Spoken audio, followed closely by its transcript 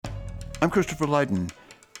I'm Christopher Lydon.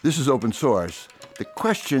 This is Open Source. The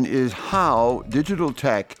question is how digital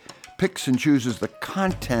tech picks and chooses the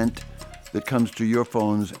content that comes to your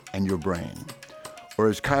phones and your brain. Or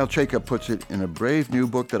as Kyle Chayka puts it in a brave new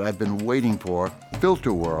book that I've been waiting for,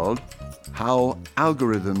 Filter World, How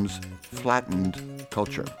Algorithms Flattened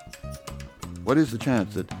Culture. What is the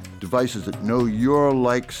chance that devices that know your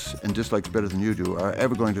likes and dislikes better than you do are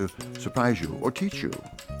ever going to surprise you or teach you?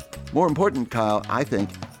 More important, Kyle, I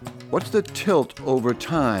think, what's the tilt over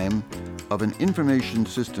time of an information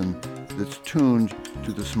system that's tuned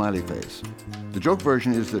to the smiley face? The joke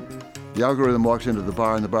version is that the algorithm walks into the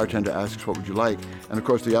bar and the bartender asks, "What would you like?" And of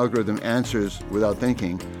course the algorithm answers without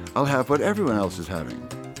thinking, "I'll have what everyone else is having."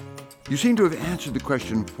 You seem to have answered the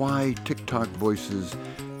question why TikTok voices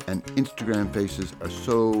and Instagram faces are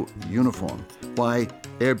so uniform, why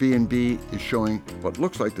Airbnb is showing what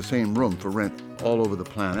looks like the same room for rent all over the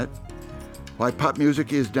planet, why pop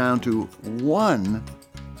music is down to one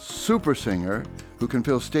super singer who can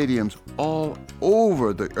fill stadiums all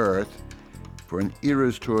over the earth for an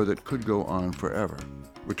Eras tour that could go on forever.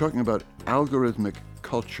 We're talking about algorithmic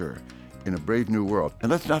culture in a brave new world.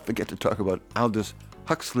 And let's not forget to talk about Aldous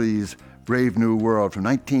Huxley's Brave New World from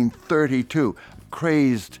 1932.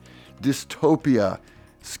 Crazed dystopia,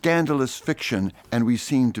 scandalous fiction, and we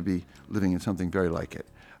seem to be living in something very like it.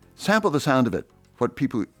 Sample the sound of it, what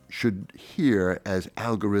people should hear as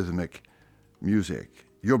algorithmic music.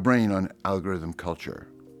 Your brain on algorithm culture.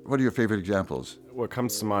 What are your favorite examples? What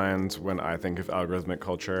comes to mind when I think of algorithmic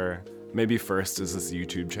culture, maybe first is this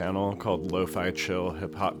YouTube channel called Lo-Fi Chill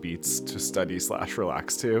Hip Hop Beats to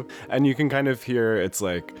Study/Relax to. And you can kind of hear it's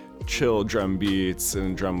like chill drum beats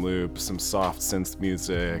and drum loops, some soft synth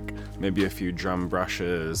music, maybe a few drum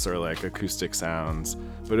brushes or like acoustic sounds.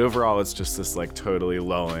 But overall, it's just this like totally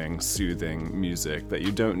lulling, soothing music that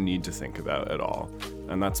you don't need to think about at all.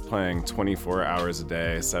 And that's playing 24 hours a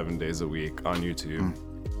day, 7 days a week on YouTube.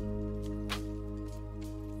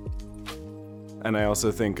 And I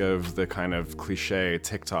also think of the kind of cliche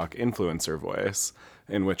TikTok influencer voice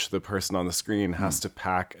in which the person on the screen has to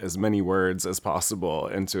pack as many words as possible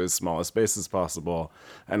into as small a space as possible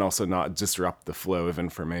and also not disrupt the flow of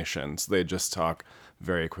information. So they just talk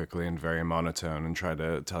very quickly and very monotone and try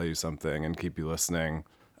to tell you something and keep you listening.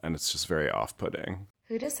 And it's just very off-putting.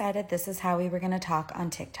 Who decided this is how we were going to talk on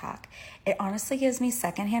TikTok? It honestly gives me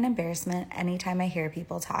secondhand embarrassment anytime I hear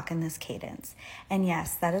people talk in this cadence. And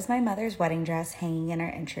yes, that is my mother's wedding dress hanging in our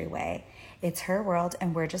entryway. It's her world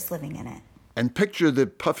and we're just living in it. And picture the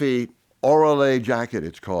puffy Orale jacket,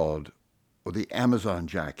 it's called, or the Amazon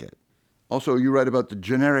jacket. Also, you write about the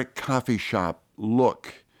generic coffee shop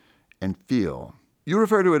look and feel. You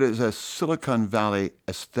refer to it as a Silicon Valley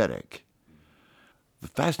aesthetic. The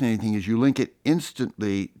fascinating thing is you link it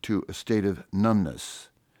instantly to a state of numbness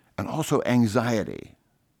and also anxiety.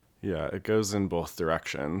 Yeah, it goes in both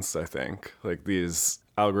directions, I think. Like these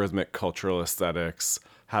algorithmic cultural aesthetics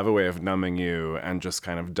have a way of numbing you and just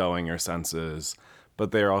kind of dulling your senses,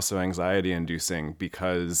 but they're also anxiety-inducing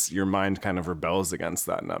because your mind kind of rebels against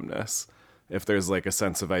that numbness. If there's like a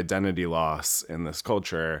sense of identity loss in this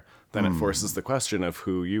culture, then it forces the question of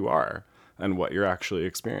who you are and what you're actually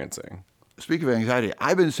experiencing. Speaking of anxiety,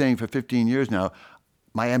 I've been saying for 15 years now,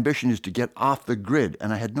 my ambition is to get off the grid,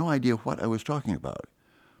 and I had no idea what I was talking about.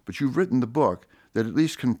 But you've written the book that at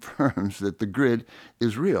least confirms that the grid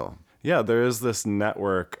is real. Yeah, there is this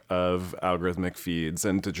network of algorithmic feeds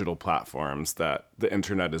and digital platforms that the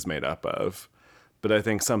internet is made up of. But I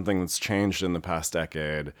think something that's changed in the past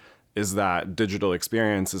decade is that digital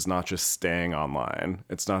experience is not just staying online.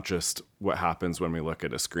 It's not just what happens when we look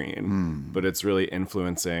at a screen, but it's really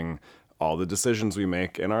influencing all the decisions we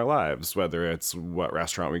make in our lives, whether it's what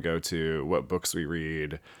restaurant we go to, what books we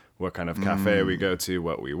read, what kind of cafe we go to,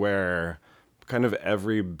 what we wear. Kind of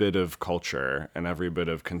every bit of culture and every bit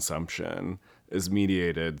of consumption is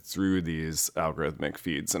mediated through these algorithmic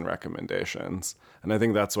feeds and recommendations. And I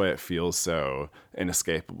think that's why it feels so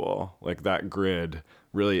inescapable. Like that grid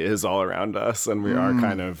really is all around us, and we are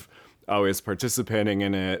kind of always participating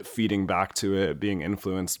in it, feeding back to it, being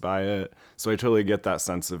influenced by it. So I totally get that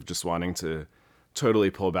sense of just wanting to totally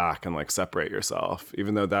pull back and like separate yourself,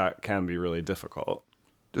 even though that can be really difficult.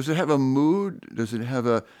 Does it have a mood? Does it have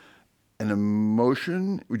an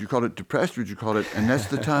emotion? Would you call it depressed? Would you call it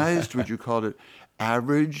anesthetized? Would you call it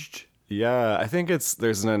averaged? Yeah, I think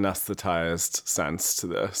there's an anesthetized sense to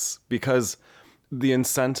this because the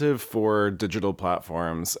incentive for digital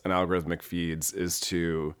platforms and algorithmic feeds is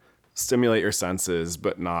to stimulate your senses,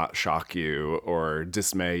 but not shock you or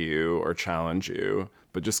dismay you or challenge you,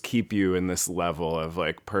 but just keep you in this level of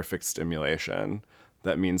like perfect stimulation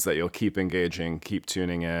that means that you'll keep engaging, keep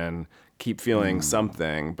tuning in, keep feeling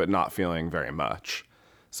something, but not feeling very much.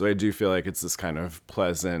 So I do feel like it's this kind of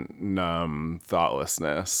pleasant, numb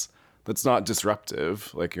thoughtlessness that's not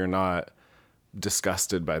disruptive. Like, you're not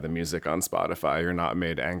disgusted by the music on Spotify. You're not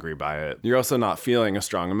made angry by it. You're also not feeling a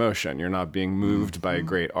strong emotion. You're not being moved by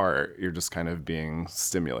great art. You're just kind of being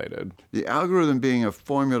stimulated. The algorithm being a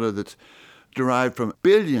formula that's derived from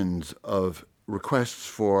billions of requests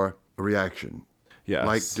for a reaction. Yes.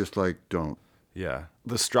 Like, dislike, don't. Yeah.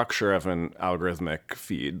 The structure of an algorithmic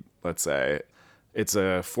feed, let's say, it's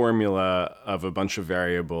a formula of a bunch of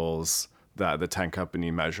variables that the tech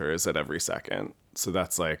company measures at every second. So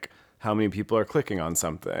that's like how many people are clicking on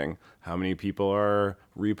something, how many people are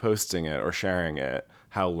reposting it or sharing it,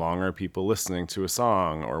 how long are people listening to a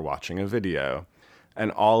song or watching a video.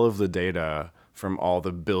 And all of the data from all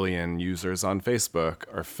the billion users on Facebook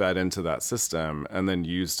are fed into that system and then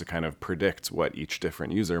used to kind of predict what each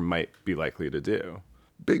different user might be likely to do.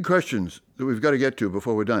 Big questions that we've got to get to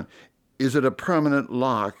before we're done. Is it a permanent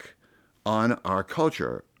lock on our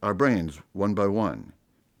culture, our brains, one by one?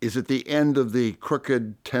 Is it the end of the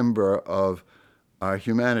crooked timber of our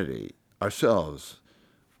humanity, ourselves,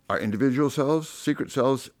 our individual selves, secret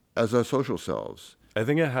selves, as our social selves? I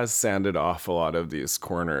think it has sanded off a lot of these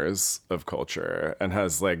corners of culture and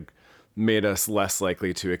has like made us less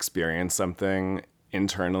likely to experience something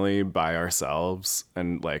internally by ourselves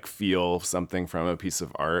and like feel something from a piece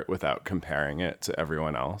of art without comparing it to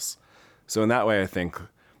everyone else. So in that way, I think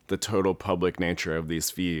the total public nature of these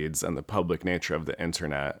feeds and the public nature of the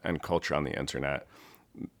internet and culture on the internet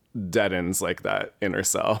deadens like that inner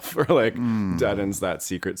self or like deadens that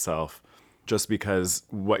secret self. Just because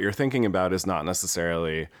what you're thinking about is not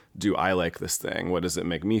necessarily, do I like this thing? What does it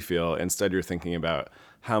make me feel? Instead, you're thinking about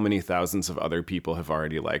how many thousands of other people have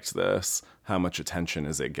already liked this? How much attention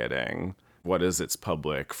is it getting? What is its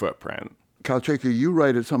public footprint? Kalcheka, you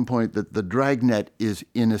write at some point that the dragnet is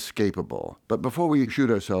inescapable. But before we shoot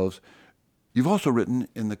ourselves, you've also written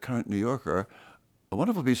in the current New Yorker a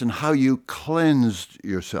wonderful piece on how you cleansed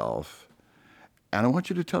yourself. And I want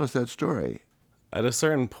you to tell us that story. At a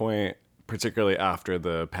certain point, particularly after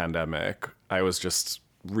the pandemic, I was just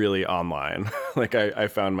really online. Like I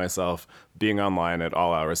found myself being online at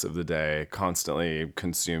all hours of the day, constantly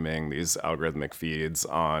consuming these algorithmic feeds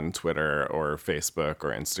on Twitter or Facebook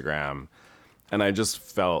or Instagram. And I just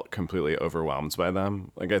felt completely overwhelmed by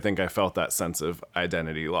them. Like I think I felt that sense of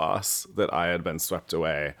identity loss that I had been swept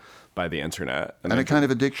away by the internet. And a kind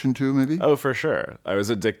of addiction too, maybe? Oh, for sure. I was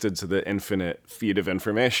addicted to the infinite feed of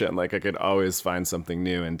information. Like I could always find something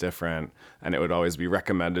new and different, and it would always be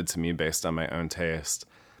recommended to me based on my own taste.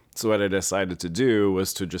 So what I decided to do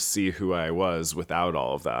was to just see who I was without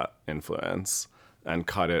all of that influence and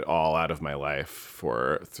cut it all out of my life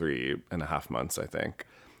for 3.5 months, I think,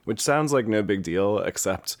 which sounds like no big deal,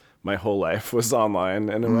 except my whole life was online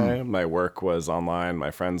in a way. My work was online.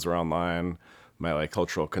 My friends were online. My like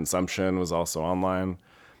cultural consumption was also online.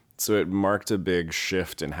 So it marked a big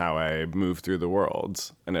shift in how I moved through the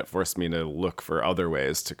world, and it forced me to look for other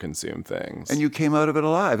ways to consume things. And you came out of it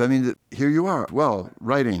alive. I mean, here you are, well,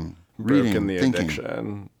 writing, reading, broken the thinking.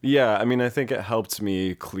 addiction. Yeah, I mean, I think it helped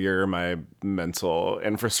me clear my mental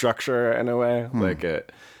infrastructure in a way.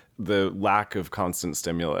 The lack of constant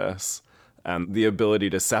stimulus and the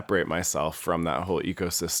ability to separate myself from that whole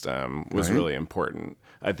ecosystem was really important.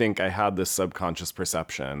 I think I had this subconscious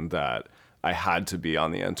perception that I had to be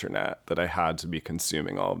on the internet, that I had to be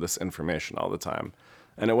consuming all of this information all the time.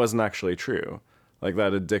 And it wasn't actually true. Like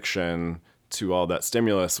that addiction to all that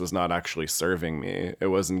stimulus was not actually serving me. It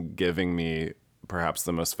wasn't giving me perhaps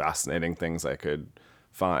the most fascinating things I could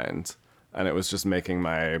find. And it was just making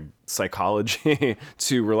my psychology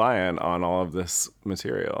too reliant on all of this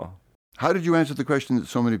material. How did you answer the question that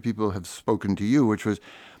so many people have spoken to you, which was,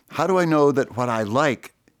 how do I know that what I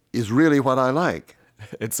like is really what I like?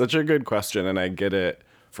 It's such a good question, and I get it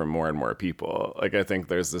from more and more people. Like, I think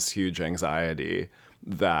there's this huge anxiety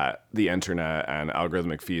that the internet and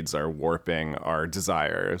algorithmic feeds are warping our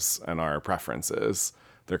desires and our preferences.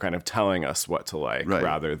 They're kind of telling us what to like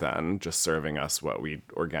rather than just serving us what we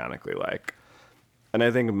organically like. And I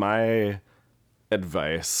think my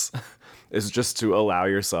advice is just to allow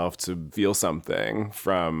yourself to feel something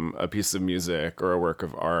from a piece of music or a work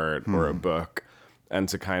of art or a book, and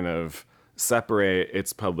to kind of separate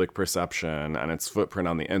its public perception and its footprint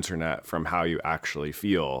on the internet from how you actually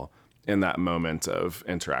feel in that moment of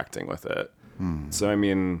interacting with it. So, I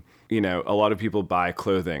mean, you know, a lot of people buy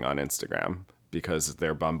clothing on Instagram because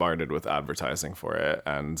they're bombarded with advertising for it,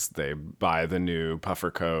 and they buy the new puffer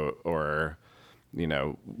coat or, you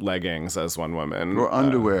know, leggings, as one woman. Or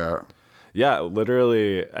underwear. Yeah,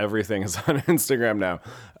 literally everything is on Instagram now.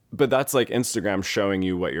 But that's like Instagram showing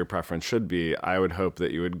you what your preference should be. I would hope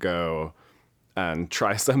that you would go and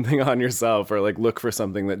try something on yourself, or like look for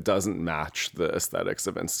something that doesn't match the aesthetics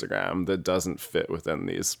of Instagram, that doesn't fit within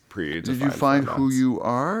these predefined Did you find formats. who you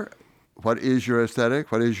are? What is your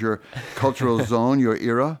aesthetic? What is your cultural zone, your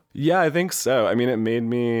era? Yeah, I think so. I mean, it made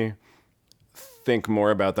me think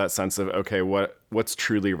more about that sense of, okay, what's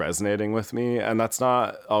truly resonating with me? And that's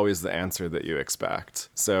not always the answer that you expect.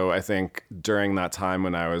 So I think during that time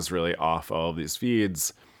when I was really off all of these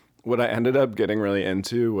feeds, what I ended up getting really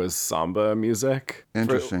into was samba music.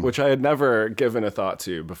 Interesting. Which I had never given a thought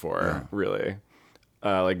to before, really.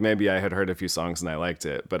 Like maybe I had heard a few songs and I liked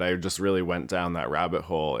it, but I just really went down that rabbit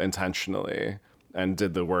hole intentionally and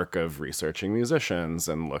did the work of researching musicians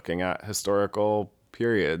and looking at historical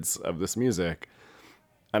periods of this music.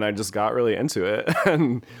 And I just got really into it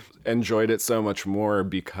and enjoyed it so much more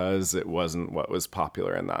because it wasn't what was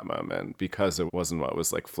popular in that moment, because it wasn't what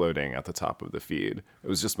was like floating at the top of the feed. It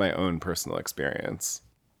was just my own personal experience.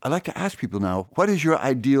 I like to ask people now, what is your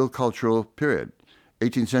ideal cultural period?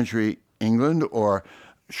 18th century England or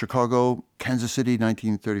Chicago, Kansas City,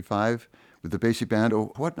 1935 with the basic band or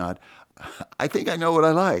whatnot? I think I know what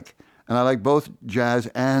I like. And I like both jazz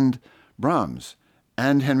and Brahms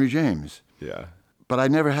and Henry James. Yeah. But I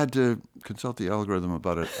never had to consult the algorithm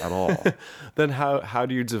about it at all. Then how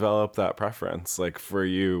do you develop that preference? Like for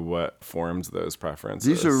you, what forms those preferences?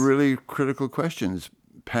 These are really critical questions.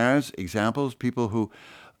 Parents, examples, people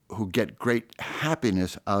who get great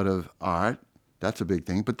happiness out of art. That's a big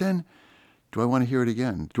thing. But then, do I want to hear it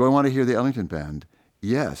again? Do I want to hear the Ellington Band?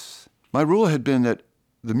 Yes. My rule had been that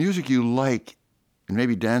the music you like and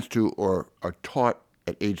maybe dance to or are taught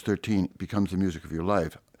at age 13 becomes the music of your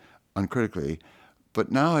life, uncritically. But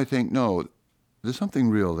now I think, no, there's something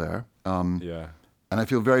real there. Yeah. And I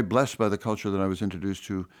feel very blessed by the culture that I was introduced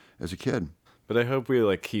to as a kid. But I hope we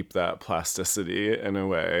like keep that plasticity in a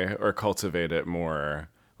way, or cultivate it more.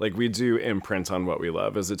 Like we do imprint on what we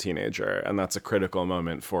love as a teenager, and that's a critical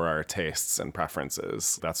moment for our tastes and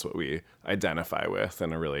preferences. That's what we identify with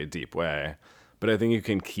in a really deep way. But I think you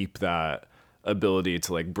can keep that ability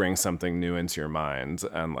to like bring something new into your mind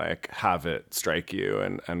and like have it strike you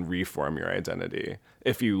and reform your identity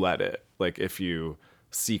if you let it. Like if you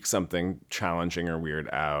seek something challenging or weird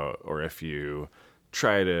out, or if you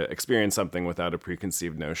try to experience something without a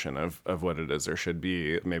preconceived notion of what it is or should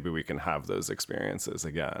be, maybe we can have those experiences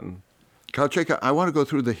again. Kalcheka, I want to go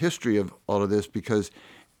through the history of all of this because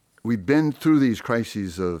we've been through these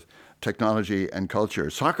crises of technology and culture.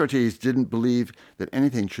 Socrates didn't believe that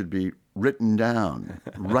anything should be written down.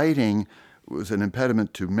 Writing was an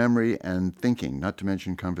impediment to memory and thinking, not to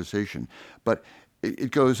mention conversation. But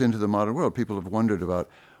it goes into the modern world. People have wondered about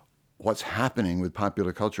what's happening with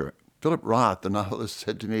popular culture. Philip Roth, the novelist,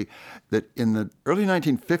 said to me that in the early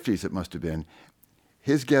 1950s, it must have been,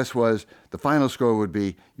 his guess was the final score would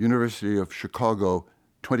be University of Chicago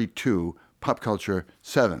 22, pop culture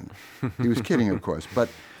 7. He was kidding, of course. But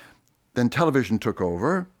then television took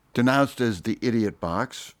over, denounced as the idiot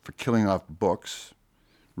box for killing off books,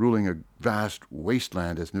 ruling a vast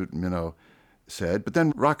wasteland, as Newton Minow said. But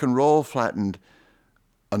then rock and roll flattened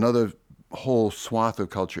another whole swath of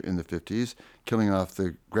culture in the 50s, killing off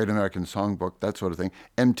the Great American Songbook, that sort of thing.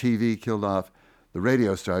 MTV killed off the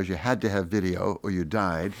radio stars. You had to have video or you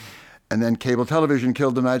died. And then cable television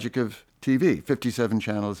killed the magic of TV, 57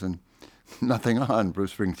 channels and nothing on,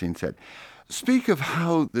 Bruce Springsteen said. Speak of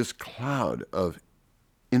how this cloud of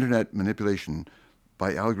internet manipulation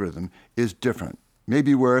by algorithm is different.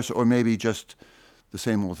 Maybe worse or maybe just the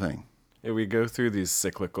same old thing. Yeah, we go through these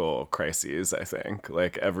cyclical crises, I think.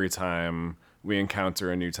 Like every time we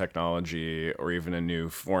encounter a new technology or even a new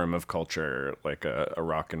form of culture, like a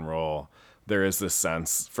rock and roll, there is this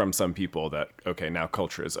sense from some people that, okay, now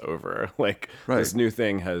culture is over. Like this new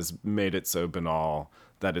thing has made it so banal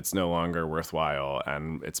that it's no longer worthwhile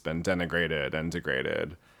and it's been denigrated and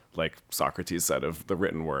degraded, like Socrates said of the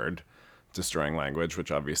written word destroying language, which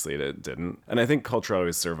obviously it didn't. And I think culture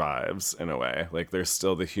always survives in a way. Like there's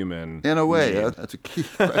still the human In a way, need. that's a key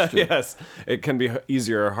question. Yes, it can be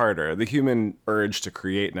easier or harder. The human urge to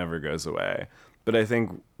create never goes away. But I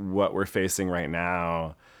think what we're facing right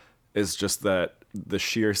now is just that the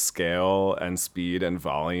sheer scale and speed and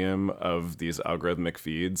volume of these algorithmic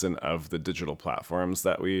feeds and of the digital platforms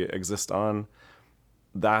that we exist on,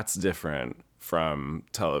 that's different from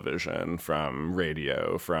television, from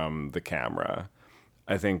radio, from the camera.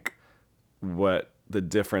 I think what the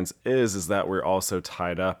difference is that we're also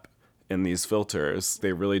tied up in these filters.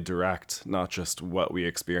 They really direct not just what we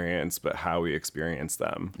experience, but how we experience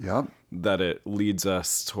them. Yep. That it leads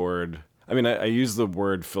us toward I mean, I use the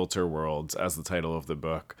word filter worlds as the title of the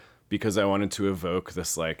book because I wanted to evoke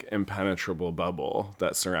this like impenetrable bubble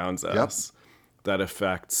that surrounds us, that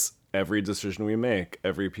affects every decision we make,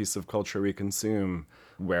 every piece of culture we consume,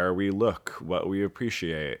 where we look, what we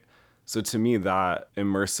appreciate. So to me, that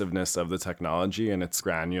immersiveness of the technology and its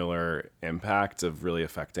granular impact of really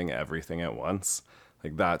affecting everything at once,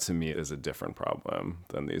 like that to me is a different problem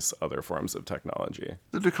than these other forms of technology.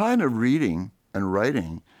 The decline of reading and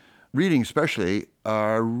writing, reading especially,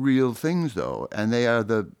 are real things though, and they are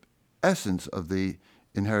the essence of the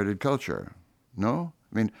inherited culture. No?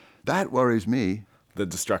 I mean, that worries me. The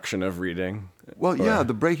destruction of reading. Well, yeah,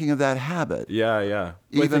 the breaking of that habit. Yeah.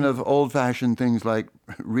 Even of old-fashioned things like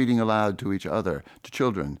reading aloud to each other, to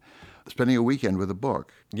children, spending a weekend with a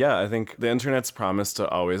book. Yeah, I think the internet's promise to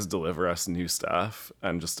always deliver us new stuff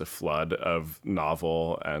and just a flood of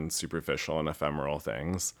novel and superficial and ephemeral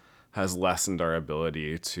things has lessened our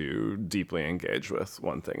ability to deeply engage with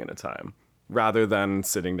one thing at a time. Rather than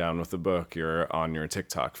sitting down with a book, you're on your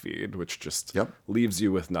TikTok feed, which just leaves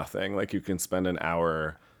you with nothing. Like you can spend an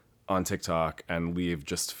hour on TikTok and leave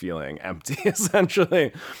just feeling empty,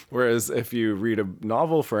 essentially. Whereas if you read a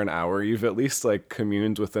novel for an hour, you've at least like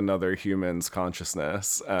communed with another human's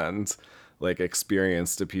consciousness and like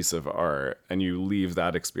experienced a piece of art, and you leave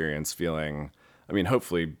that experience feeling, I mean,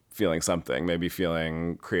 hopefully feeling something, maybe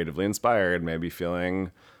feeling creatively inspired, maybe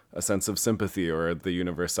feeling a sense of sympathy or the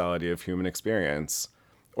universality of human experience.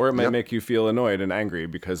 Or it might make you feel annoyed and angry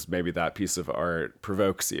because maybe that piece of art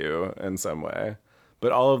provokes you in some way.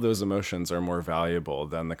 But all of those emotions are more valuable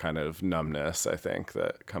than the kind of numbness, I think,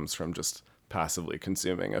 that comes from just passively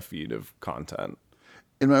consuming a feed of content.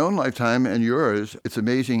 In my own lifetime and yours, it's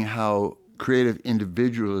amazing how creative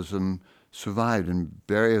individualism survived in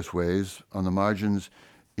various ways on the margins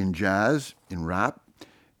in jazz, in rap,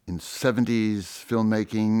 in 70s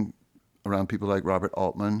filmmaking around people like Robert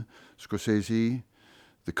Altman, Scorsese,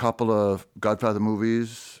 the couple of Godfather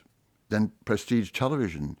movies, then prestige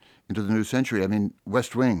television into the new century. I mean,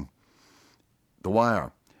 West Wing, The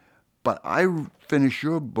Wire. But I finished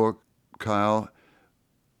your book, Kyle,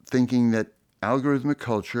 thinking that algorithmic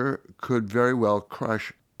culture could very well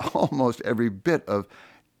crush almost every bit of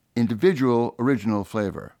individual original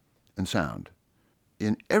flavor and sound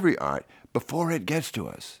in every art before it gets to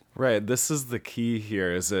us. Right. This is the key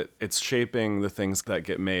here, is that it's shaping the things that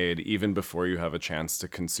get made even before you have a chance to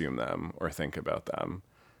consume them or think about them.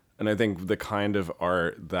 And I think the kind of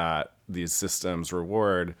art that these systems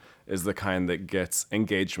reward is the kind that gets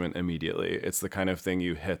engagement immediately. It's the kind of thing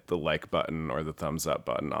you hit the like button or the thumbs up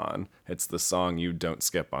button on. It's the song you don't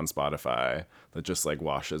skip on Spotify that just like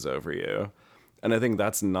washes over you. And I think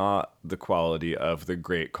that's not the quality of the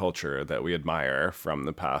great culture that we admire from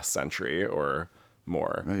the past century or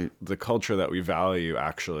more. Right. The culture that we value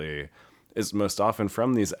actually is most often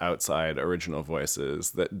from these outside original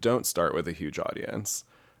voices that don't start with a huge audience.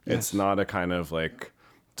 Yes. It's not a kind of like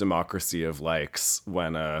democracy of likes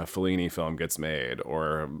when a Fellini film gets made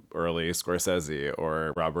or early Scorsese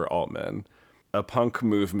or Robert Altman. A punk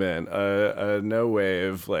movement, a no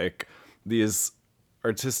wave, like these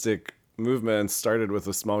artistic movements started with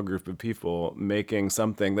a small group of people making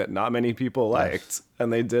something that not many people liked,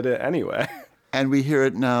 and they did it anyway. And we hear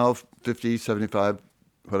it now, 50, 75,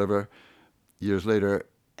 whatever, years later,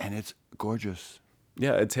 and it's gorgeous.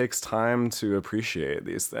 Yeah, it takes time to appreciate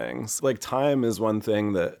these things. Like, time is one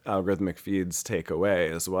thing that algorithmic feeds take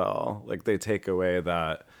away as well. Like, they take away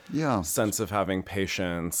that sense of having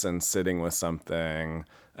patience and sitting with something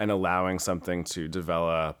and allowing something to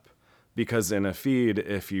develop. Because in a feed,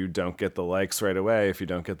 if you don't get the likes right away, if you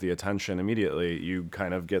don't get the attention immediately, you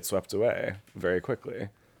kind of get swept away very quickly.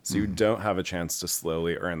 So you don't have a chance to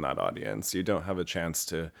slowly earn that audience. You don't have a chance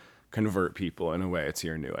to convert people in a way to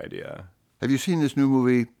your new idea. Have you seen this new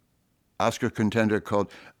movie, Oscar contender,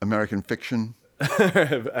 called American Fiction? I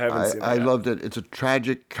haven't seen it. I loved it. It's a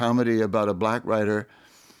tragic comedy about a black writer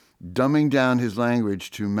dumbing down his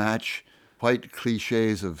language to match white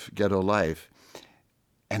cliches of ghetto life.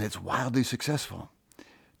 And it's wildly successful,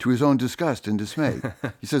 to his own disgust and dismay.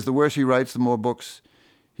 He says the worse he writes, the more books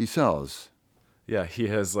he sells. Yeah, he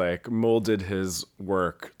has like molded his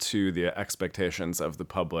work to the expectations of the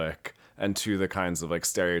public and to the kinds of like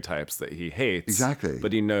stereotypes that he hates. Exactly.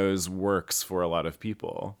 But he knows works for a lot of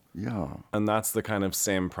people. Yeah. And that's the kind of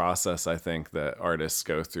same process I think that artists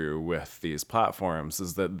go through with these platforms,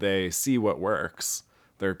 is that they see what works.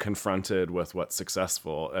 They're confronted with what's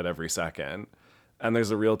successful at every second. And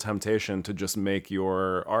there's a real temptation to just make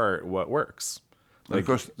your art what works. Like, of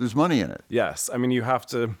course, there's money in it. Yes. I mean, you have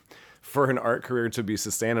to for an art career to be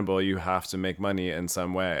sustainable, you have to make money in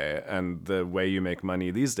some way. And the way you make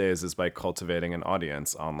money these days is by cultivating an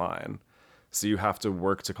audience online. So you have to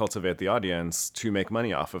work to cultivate the audience to make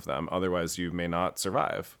money off of them. Otherwise, you may not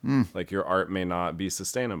survive. Like your art may not be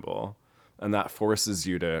sustainable. And that forces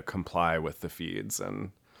you to comply with the feeds.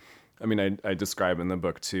 And I mean, I describe in the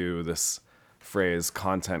book too this phrase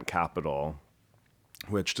content capital,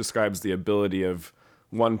 which describes the ability of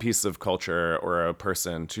one piece of culture or a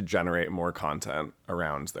person to generate more content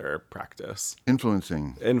around their practice.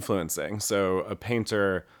 Influencing. So a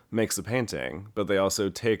painter makes a painting, but they also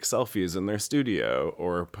take selfies in their studio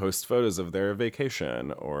or post photos of their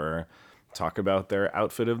vacation or talk about their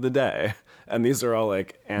outfit of the day. And these are all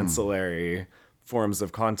like ancillary forms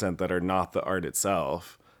of content that are not the art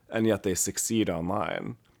itself, and yet they succeed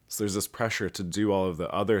online. So there's this pressure to do all of the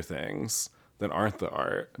other things that aren't the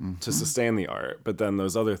art to sustain the art, but then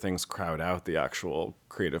those other things crowd out the actual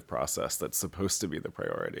creative process that's supposed to be the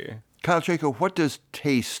priority. Kyle Chayko, what does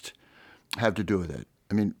taste have to do with it?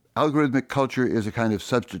 I mean, algorithmic culture is a kind of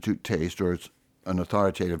substitute taste, or it's an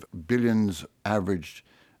authoritative billions averaged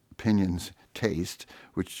opinions taste,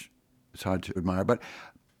 which is hard to admire. But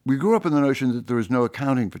we grew up in the notion that there is no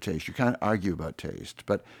accounting for taste. You can't argue about taste.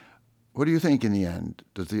 But what do you think in the end?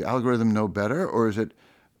 Does the algorithm know better, or is it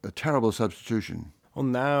a terrible substitution? Well,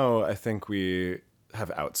 now I think we have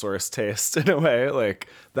outsourced taste in a way. Like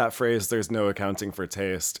that phrase, there's no accounting for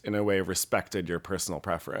taste, in a way respected your personal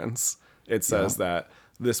preference. It says that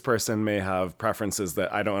this person may have preferences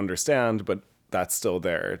that I don't understand, but that's still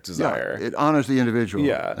their desire. Yeah, it honors the individual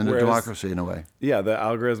and the democracy in a way. Yeah, the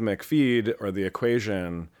algorithmic feed or the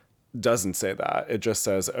equation doesn't say that. It just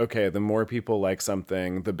says, okay, the more people like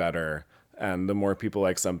something, the better. And the more people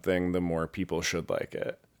like something, the more people should like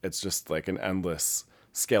it. It's just like an endless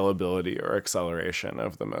scalability or acceleration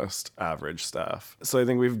of the most average stuff. So I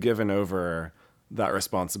think we've given over that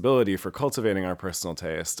responsibility for cultivating our personal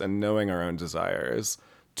taste and knowing our own desires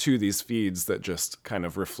to these feeds that just kind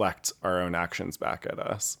of reflect our own actions back at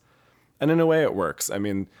us. And in a way it works. I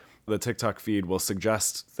mean, the TikTok feed will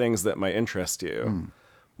suggest things that might interest you.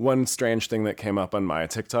 One strange thing that came up on my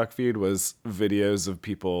TikTok feed was videos of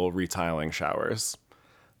people retiling showers.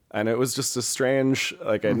 And it was just a strange,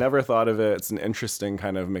 like I never thought of it. It's an interesting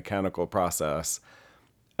kind of mechanical process.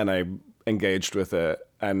 And I engaged with it.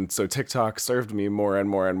 And so TikTok served me more and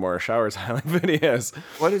more and more shower tiling videos.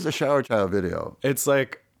 What is a shower tile video? It's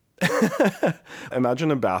like,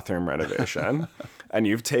 imagine a bathroom renovation and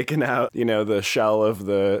you've taken out, the shell of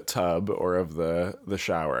the tub or of the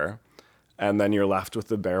shower, and then you're left with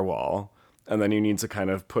the bare wall. And then you need to kind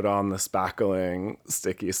of put on the spackling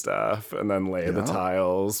sticky stuff and then lay the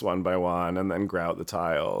tiles one by one and then grout the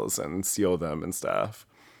tiles and seal them and stuff.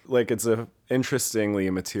 Like it's a interestingly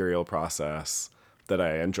material process that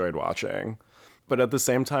I enjoyed watching. But at the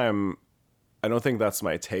same time, I don't think that's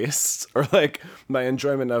my taste, or like my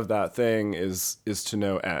enjoyment of that thing is to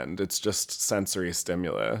no end. It's just sensory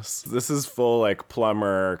stimulus. This is full like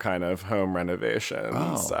plumber kind of home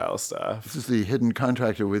renovation style stuff. This is the hidden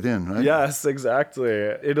contractor within, right? Yes, exactly.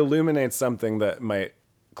 It illuminates something that might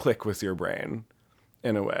click with your brain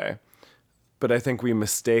in a way. But I think we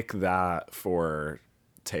mistake that for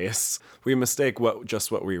tastes. We mistake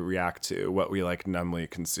what we react to, what we like numbly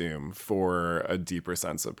consume, for a deeper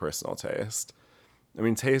sense of personal taste. I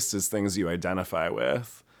mean, taste is things you identify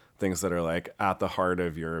with, things that are like at the heart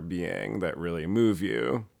of your being that really move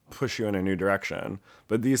you, push you in a new direction.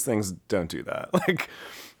 But these things don't do that. Like,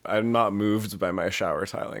 I'm not moved by my shower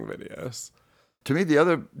tiling videos. To me, the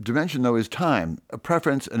other dimension, though, is time. A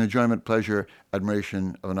preference, an enjoyment, pleasure,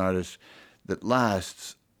 admiration of an artist that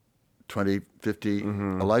lasts 20, 50, a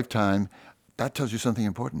lifetime. That tells you something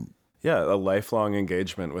important. Yeah, a lifelong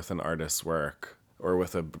engagement with an artist's work or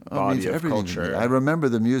with a body of culture. I remember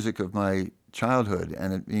the music of my childhood,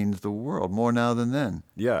 and it means the world more now than then.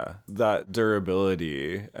 Yeah, that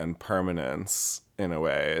durability and permanence, in a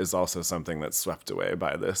way, is also something that's swept away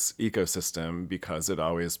by this ecosystem because it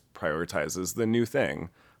always prioritizes the new thing,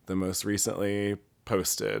 the most recently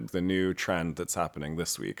posted, the new trend that's happening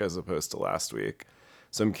this week as opposed to last week.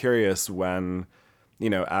 So I'm curious when,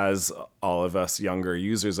 as all of us younger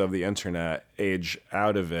users of the internet age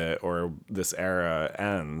out of it or this era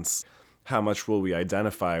ends, how much will we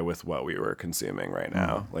identify with what we were consuming right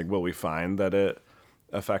now? Like, will we find that it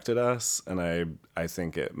affected us? And I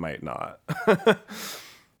think it might not.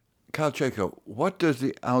 Kyle Chayko, what does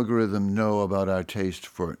the algorithm know about our taste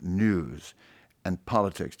for news and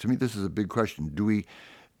politics? To me, this is a big question. Do we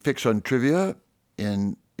fix on trivia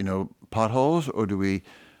in potholes, or do we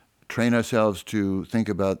train ourselves to think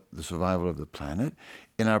about the survival of the planet?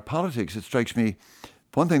 In our politics, it strikes me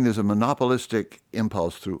one thing, there's a monopolistic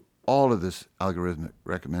impulse through all of this algorithmic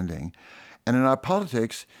recommending. And in our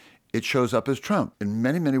politics, it shows up as Trump. In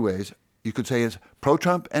many, many ways, you could say it's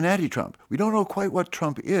pro-Trump and anti-Trump. We don't know quite what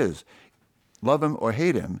Trump is, love him or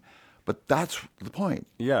hate him, but that's the point.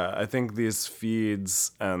 Yeah, I think these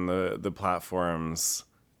feeds and the platforms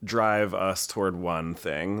drive us toward one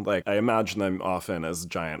thing. Like, I imagine them often as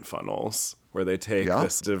giant funnels where they take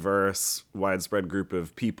this diverse, widespread group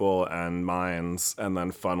of people and minds and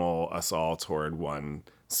then funnel us all toward one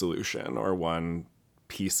solution or one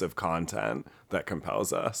piece of content that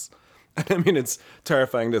compels us. I mean, it's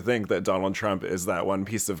terrifying to think that Donald Trump is that one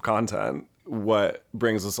piece of content. What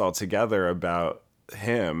brings us all together about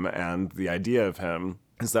him and the idea of him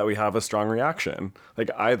is that we have a strong reaction.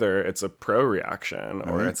 Like, either it's a pro-reaction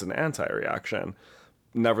or it's an anti-reaction.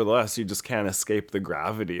 Nevertheless, you just can't escape the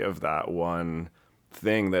gravity of that one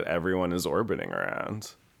thing that everyone is orbiting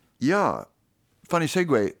around. Yeah. Funny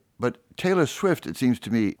segue, but Taylor Swift, it seems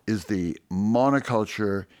to me, is the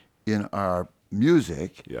monoculture in our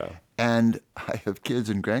music. Yeah. And I have kids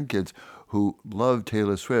and grandkids who love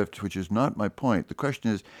Taylor Swift, which is not my point. The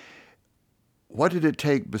question is, what did it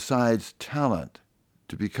take besides talent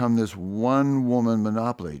to become this one-woman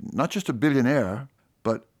monopoly? Not just a billionaire,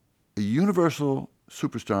 but a universal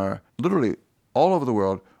superstar, literally all over the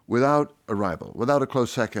world, without a rival, without a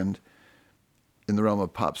close second in the realm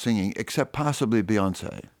of pop singing, except possibly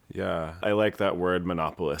Beyonce. Yeah, I like that word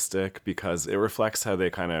monopolistic because it reflects how they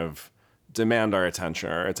kind of demand our attention.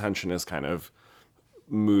 Our attention is kind of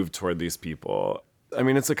moved toward these people. I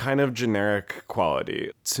mean, it's a kind of generic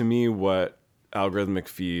quality. To me, what algorithmic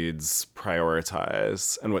feeds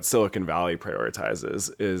prioritize and what Silicon Valley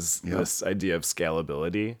prioritizes is this idea of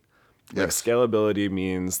scalability. Like, scalability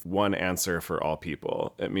means one answer for all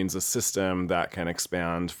people. It means a system that can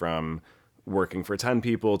expand from working for 10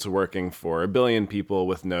 people to working for 1 billion people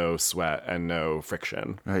with no sweat and no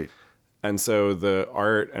friction. Right. And so the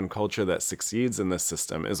art and culture that succeeds in this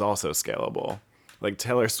system is also scalable. Like,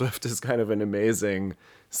 Taylor Swift is kind of an amazing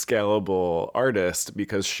scalable artist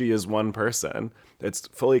because she is one person. It's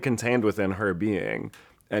fully contained within her being.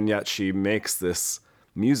 And yet she makes this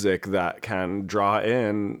music that can draw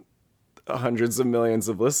in hundreds of millions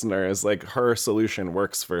of listeners. Like, her solution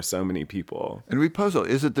works for so many people. And we puzzle.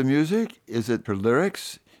 Is it the music? Is it her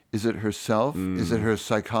lyrics? Is it herself? Is it her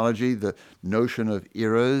psychology, the notion of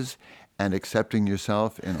eras and accepting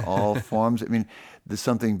yourself in all forms? I mean, there's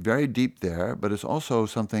something very deep there, but it's also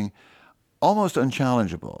something almost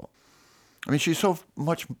unchallengeable. I mean, she's so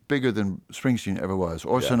much bigger than Springsteen ever was,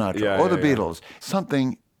 or Sinatra, or the Beatles.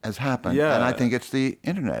 Something has happened, and I think it's the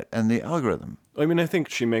internet and the algorithm. I mean, I think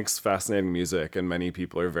she makes fascinating music, and many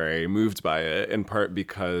people are very moved by it, in part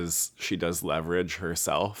because she does leverage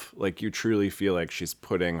herself. Like, you truly feel like she's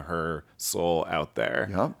putting her soul out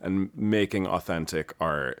there and making authentic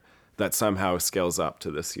art that somehow scales up to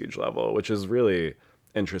this huge level, which is really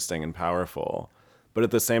interesting and powerful. But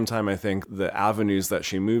at the same time, I think the avenues that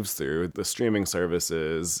she moves through, the streaming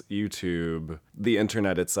services, YouTube, the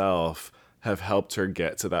internet itself, have helped her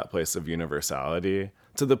get to that place of universality,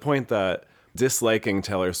 to the point that disliking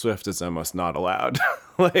Taylor Swift is almost not allowed.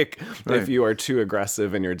 If you are too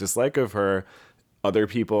aggressive in your dislike of her, other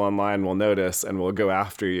people online will notice and will go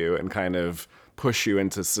after you and kind of push you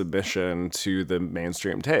into submission to the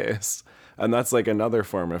mainstream taste. And that's like another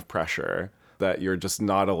form of pressure, that you're just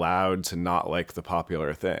not allowed to not like the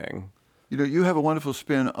popular thing. You know, you have a wonderful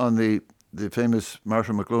spin on the famous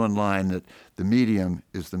Marshall McLuhan line that the medium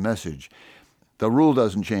is the message. The rule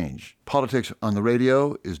doesn't change. Politics on the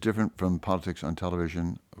radio is different from politics on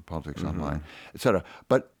television or politics online, et cetera.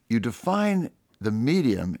 But you define the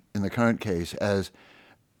medium in the current case as,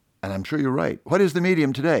 and I'm sure you're right, what is the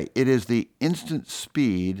medium today? It is the instant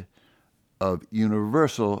speed of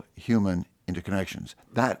universal human interconnections.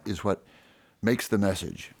 That is what makes the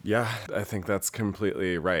message. Yeah, I think that's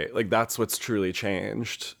completely right. Like, that's what's truly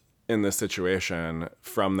changed in this situation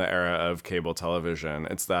from the era of cable television.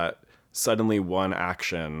 It's that suddenly one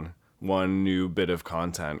action, one new bit of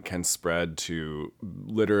content can spread to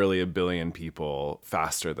literally 1 billion people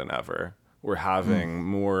faster than ever. We're having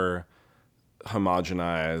more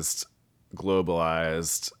homogenized,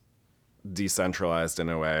 globalized, decentralized in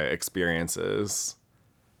a way experiences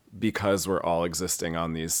because we're all existing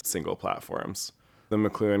on these single platforms. The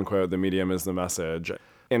McLuhan quote, "The medium is the message."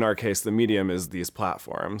 In our case, the medium is these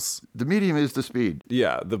platforms. The medium is the speed.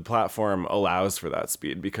 Yeah, the platform allows for that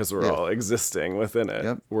speed because we're all existing within it.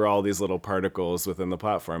 Yep. We're all these little particles within the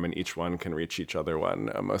platform, and each one can reach each other one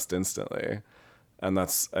almost instantly. And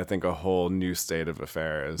that's, I think, a whole new state of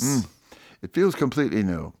affairs. It feels completely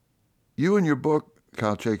new. You in your book,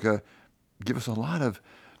 Kyle Chayka, give us a lot of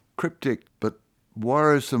cryptic but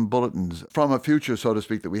worrisome bulletins from a future, so to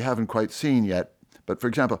speak, that we haven't quite seen yet. But for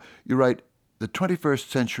example, you write, the 21st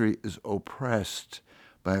century is oppressed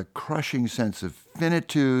by a crushing sense of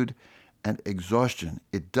finitude and exhaustion.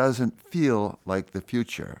 It doesn't feel like the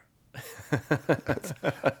future. That's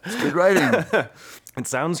good writing. It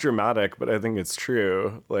sounds dramatic, but I think it's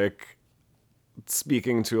true. Like,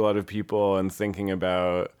 speaking to a lot of people and thinking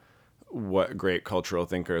about what great cultural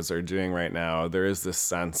thinkers are doing right now, there is this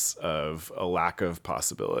sense of a lack of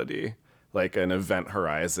possibility, like an event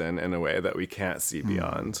horizon in a way that we can't see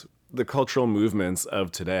beyond. The cultural movements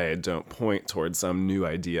of today don't point towards some new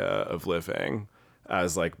idea of living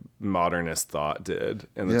as like modernist thought did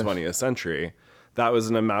in the 20th century. That was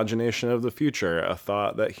an imagination of the future, a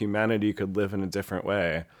thought that humanity could live in a different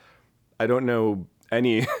way. I don't know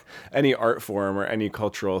any art form or any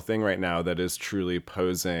cultural thing right now that is truly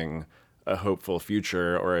posing a hopeful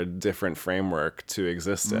future or a different framework to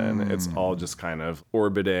exist in. It's all just kind of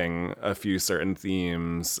orbiting a few certain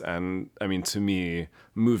themes and, I mean, to me,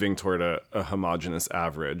 moving toward a homogenous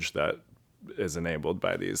average that is enabled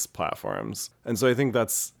by these platforms. And so I think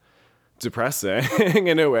that's depressing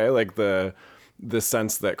in a way, like the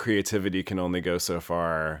sense that creativity can only go so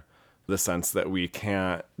far, the sense that we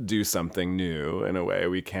can't do something new in a way,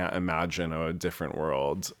 we can't imagine a different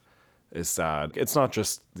world is sad. It's not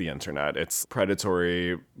just the internet, it's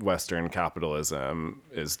predatory Western capitalism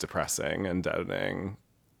is depressing and deadening.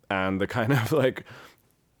 And the kind of like,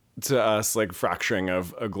 to us, like fracturing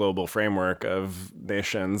of a global framework of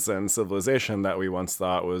nations and civilization that we once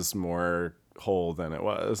thought was more whole than it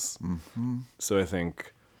was. So I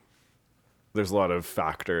think there's a lot of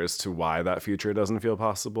factors to why that future doesn't feel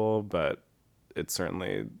possible, but it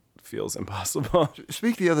certainly feels impossible.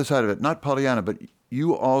 Speak the other side of it, not Pollyanna, but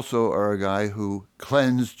you also are a guy who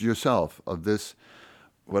cleansed yourself of this,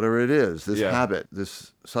 whatever it is, this habit,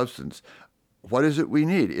 this substance. What is it we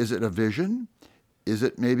need? Is it a vision? Is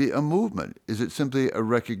it maybe a movement? Is it simply a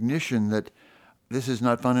recognition that this is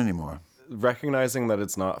not fun anymore? Recognizing that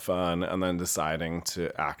it's not fun and then deciding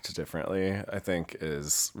to act differently, I think,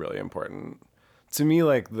 is really important. To me,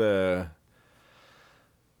 like the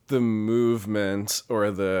movement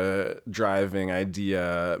or the driving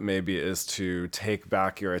idea maybe is to take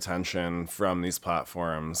back your attention from these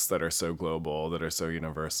platforms that are so global, that are so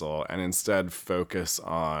universal, and instead focus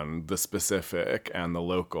on the specific and the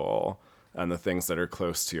local and the things that are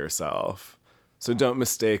close to yourself. So don't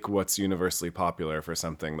mistake what's universally popular for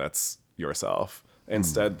something that's yourself.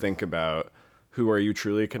 Instead, think about, who are you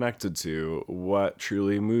truly connected to? What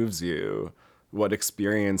truly moves you? What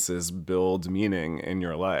experiences build meaning in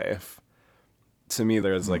your life? To me,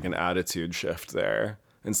 there's like an attitude shift there.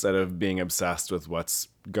 Instead of being obsessed with what's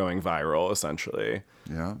going viral, essentially.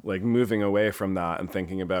 Yeah. Like moving away from that and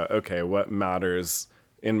thinking about, okay, what matters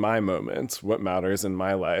in my moment? What matters in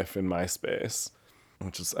my life, in my space?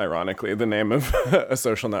 Which is ironically the name of a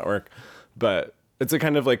social network. But it's a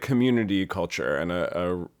kind of like community culture and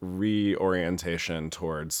a reorientation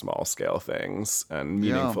towards small scale things and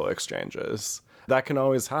meaningful exchanges. That can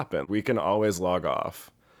always happen. We can always log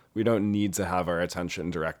off. We don't need to have our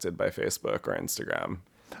attention directed by Facebook or Instagram.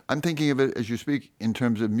 I'm thinking of it as you speak in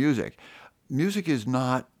terms of music. Music is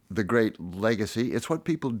not the great legacy. It's what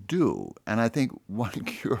people do. And I think one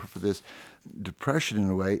cure for this depression in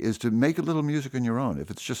a way is to make a little music on your own.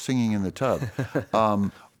 If it's just singing in the tub,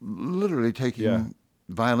 literally taking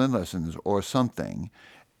violin lessons or something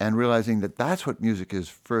and realizing that that's what music is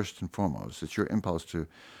first and foremost. It's your impulse to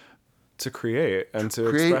create and to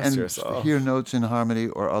create express and yourself. hear notes in harmony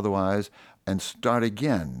or otherwise and start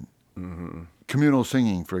again. Communal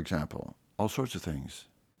singing, for example, all sorts of things.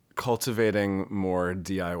 Cultivating more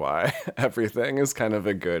DIY everything is kind of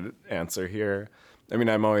a good answer here. I mean,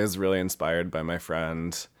 I'm always really inspired by my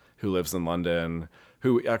friend who lives in London,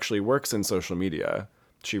 who actually works in social media.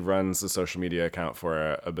 She runs a social media account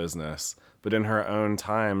for a business, but in her own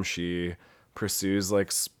time, she pursues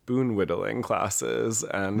like spoon whittling classes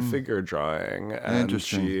and figure drawing. And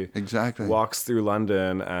she walks through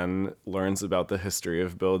London and learns about the history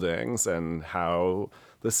of buildings and how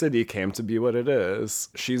the city came to be what it is.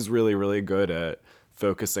 She's really, really good at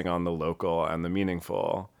focusing on the local and the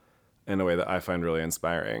meaningful in a way that I find really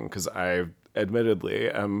inspiring, because I admittedly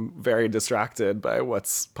am very distracted by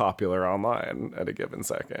what's popular online at a given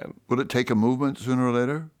second. Will it take a movement sooner or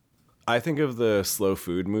later? I think of the slow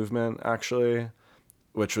food movement, actually,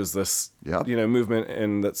 which was this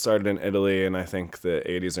movement that started in Italy in, I think, the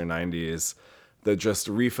 80s or 90s, that just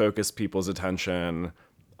refocused people's attention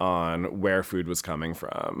on where food was coming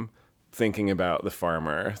from, thinking about the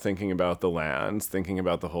farmer, thinking about the land, thinking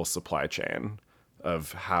about the whole supply chain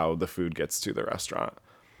of how the food gets to the restaurant.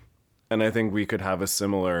 And I think we could have a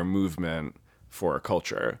similar movement for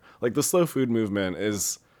culture. Like the slow food movement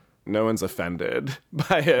is, no one's offended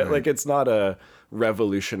by it. Right. Like it's not a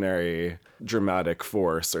revolutionary dramatic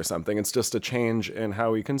force or something. It's just a change in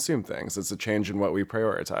how we consume things. It's a change in what we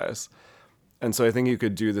prioritize. And so I think you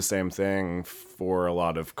could do the same thing for a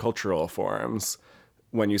lot of cultural forms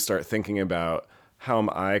when you start thinking about, how am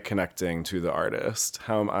I connecting to the artist?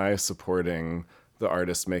 How am I supporting the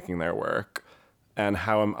artist making their work? And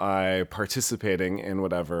how am I participating in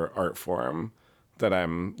whatever art form that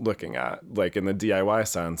I'm looking at? Like in the DIY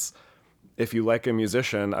sense, if you like a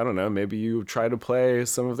musician, I don't know, maybe you try to play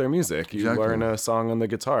some of their music. You Exactly. learn a song on the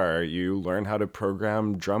guitar. You learn how to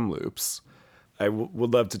program drum loops. I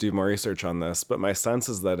would love to do more research on this, but my sense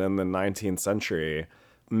is that in the 19th century,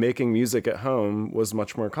 making music at home was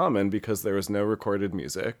much more common because there was no recorded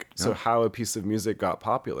music. So Yeah. how a piece of music got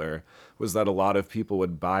popular was that a lot of people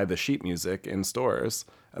would buy the sheet music in stores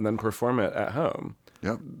and then perform it at home.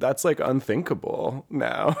 Yep. That's like unthinkable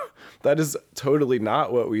now. That is totally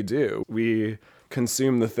not what we do. We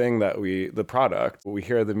consume the product. We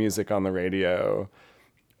hear the music on the radio.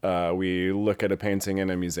 We look at a painting in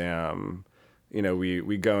a museum. You know,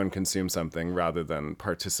 we go and consume something rather than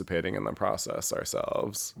participating in the process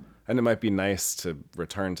ourselves. And it might be nice to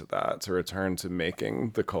return to that, to return to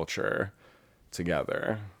making the culture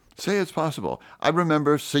together. Say it's possible. I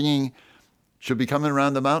remember singing "She'll Be Coming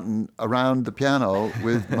Around the Mountain" around the piano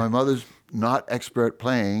with my mother's not expert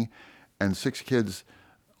playing and 6 kids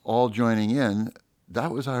all joining in.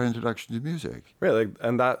 That was our introduction to music. Right, like,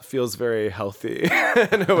 and that feels very healthy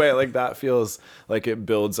in a way. Like that feels like it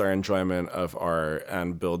builds our enjoyment of art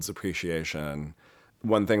and builds appreciation.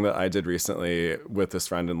 One thing that I did recently with this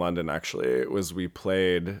friend in London actually was we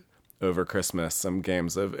played over Christmas some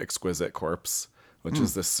games of Exquisite Corpse, which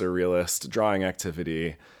is this surrealist drawing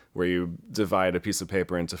activity where you divide a piece of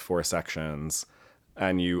paper into 4 sections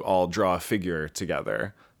and you all draw a figure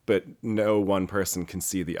together, but no one person can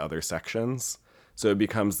see the other sections. So it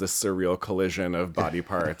becomes this surreal collision of body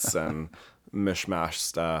parts and mishmash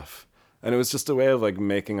stuff. And it was just a way of like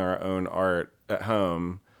making our own art at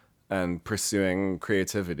home and pursuing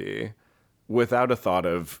creativity without a thought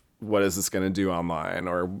of, what is this going to do online,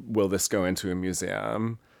 or will this go into a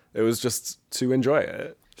museum? It was just to enjoy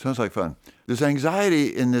it. Sounds like fun. There's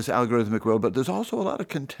anxiety in this algorithmic world, but there's also a lot of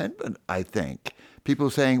contentment, I think.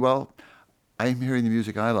 People saying, well, I'm hearing the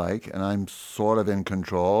music I like, and I'm sort of in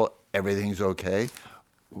control. Everything's okay.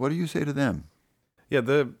 What do you say to them?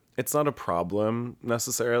 Yeah, it's not a problem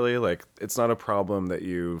necessarily. Like, it's not a problem that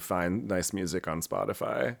you find nice music on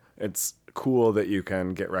Spotify. It's cool that you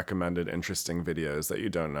can get recommended interesting videos that you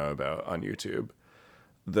don't know about on YouTube.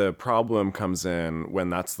 The problem comes in when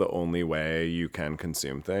that's the only way you can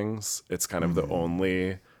consume things. It's kind of the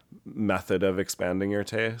only method of expanding your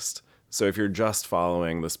taste. So if you're just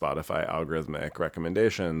following the Spotify algorithmic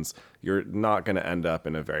recommendations, you're not going to end up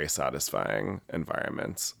in a very satisfying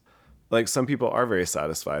environment. Like, some people are very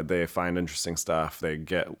satisfied. They find interesting stuff. They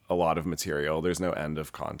get a lot of material. There's no end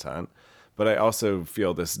of content. But I also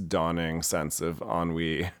feel this dawning sense of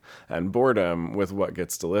ennui and boredom with what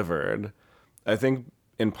gets delivered. I think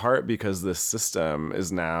in part because this system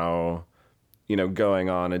is now, going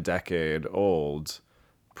on a decade old.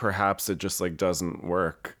 Perhaps it just like doesn't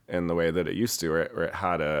work in the way that it used to, or it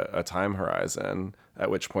had a time horizon at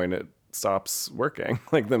which point it stops working.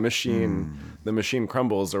 Like the machine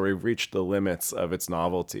crumbles, or we've reached the limits of its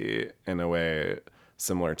novelty in a way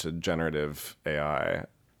similar to generative AI.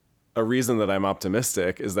 A reason that I'm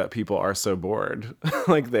optimistic is that people are so bored.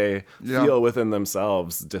 Like they feel within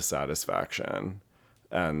themselves dissatisfaction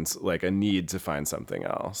and like a need to find something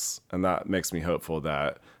else. And that makes me hopeful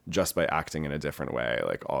that just by acting in a different way,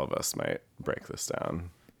 like all of us might break this down.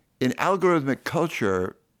 In algorithmic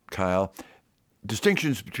culture, Kyle,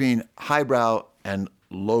 distinctions between highbrow and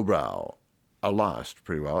lowbrow are lost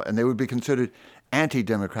pretty well, and they would be considered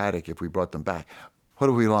anti-democratic if we brought them back. What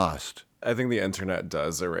have we lost? I think the internet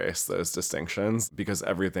does erase those distinctions because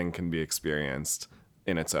everything can be experienced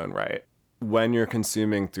in its own right. When you're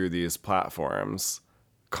consuming through these platforms,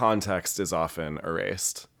 context is often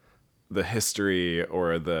erased. The history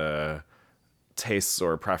or the tastes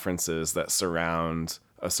or preferences that surround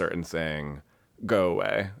a certain thing go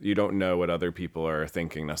away. You don't know what other people are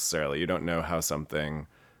thinking necessarily. You don't know how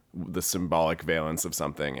the symbolic valence of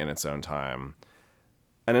something in its own time.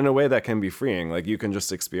 And in a way that can be freeing. Like you can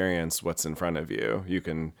just experience what's in front of you. You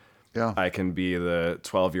can Yeah. I can be the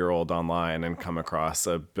 12-year-old online and come across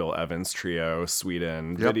a Bill Evans Trio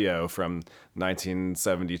Sweden video from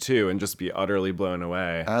 1972 and just be utterly blown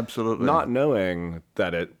away. Absolutely. Not knowing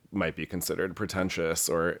that it might be considered pretentious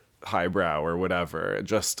or highbrow or whatever,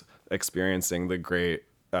 just experiencing the great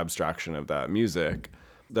abstraction of that music.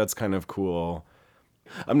 That's kind of cool.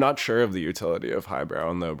 I'm not sure of the utility of highbrow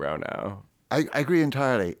and lowbrow now. I agree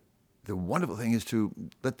entirely. The wonderful thing is to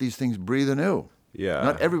let these things breathe anew. Yeah.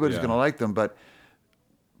 Not everybody's going to like them, but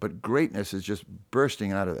greatness is just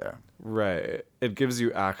bursting out of there. Right. It gives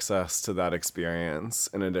you access to that experience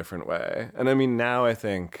in a different way. And I mean, now I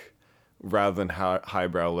think rather than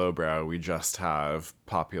highbrow, lowbrow, we just have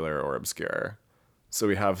popular or obscure. So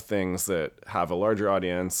we have things that have a larger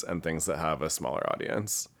audience and things that have a smaller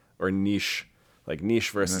audience, or niche, like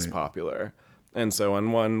niche versus popular. And so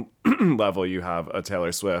on one level, you have a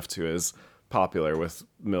Taylor Swift who is popular with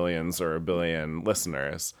millions or a billion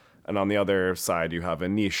listeners. And on the other side, you have a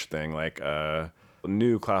niche thing like a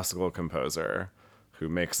new classical composer who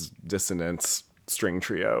makes dissonant string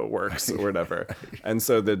trio works or whatever. And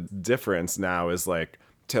so the difference now is like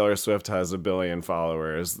Taylor Swift has 1 billion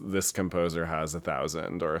followers. This composer has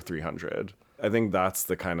 1,000 or 300. I think that's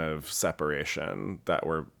the kind of separation that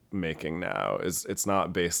we're making now. Is it's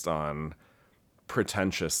not based on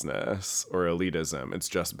pretentiousness or elitism. It's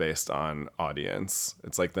just based on audience.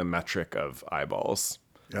 It's like the metric of eyeballs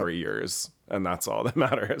or ears, and that's all that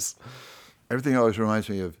matters. Everything always reminds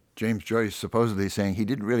me of James Joyce supposedly saying he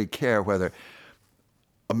didn't really care whether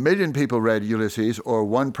 1 million people read Ulysses or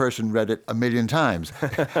one person read it 1 million times.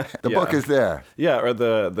 The book is there. Yeah, or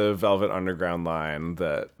the Velvet Underground line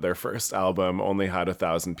that their first album only had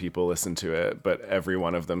 1,000 people listen to it, but every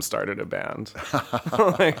one of them started a band.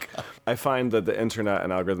 Like, I find that the internet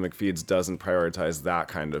and algorithmic feeds doesn't prioritize that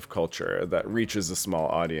kind of culture that reaches a small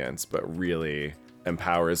audience, but really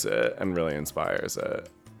empowers it and really inspires it.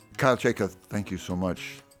 Kyle Chayka, thank you so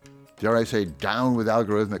much. Dare I say, down with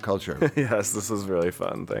algorithmic culture. Yes, this was really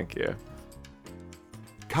fun. Thank you.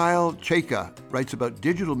 Kyle Chayka writes about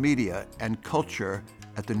digital media and culture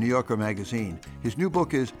at the New Yorker magazine. His new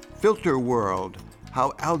book is Filter World, How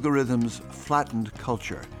Algorithms Flattened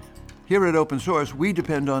Culture. Here at Open Source, we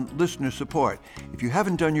depend on listener support. If you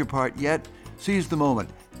haven't done your part yet, seize the moment.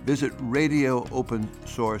 Visit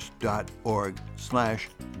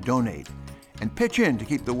radioopensource.org/donate. And pitch in to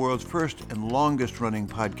keep the world's first and longest-running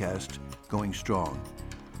podcast going strong.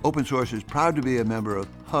 Open Source is proud to be a member of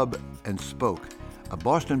Hub and Spoke, a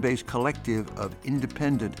Boston-based collective of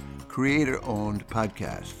independent, creator-owned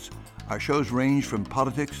podcasts. Our shows range from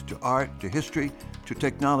politics to art to history to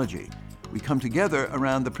technology. We come together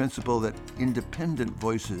around the principle that independent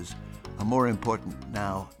voices are more important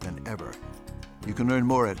now than ever. You can learn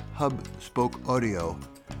more at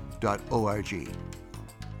hubspokeaudio.org.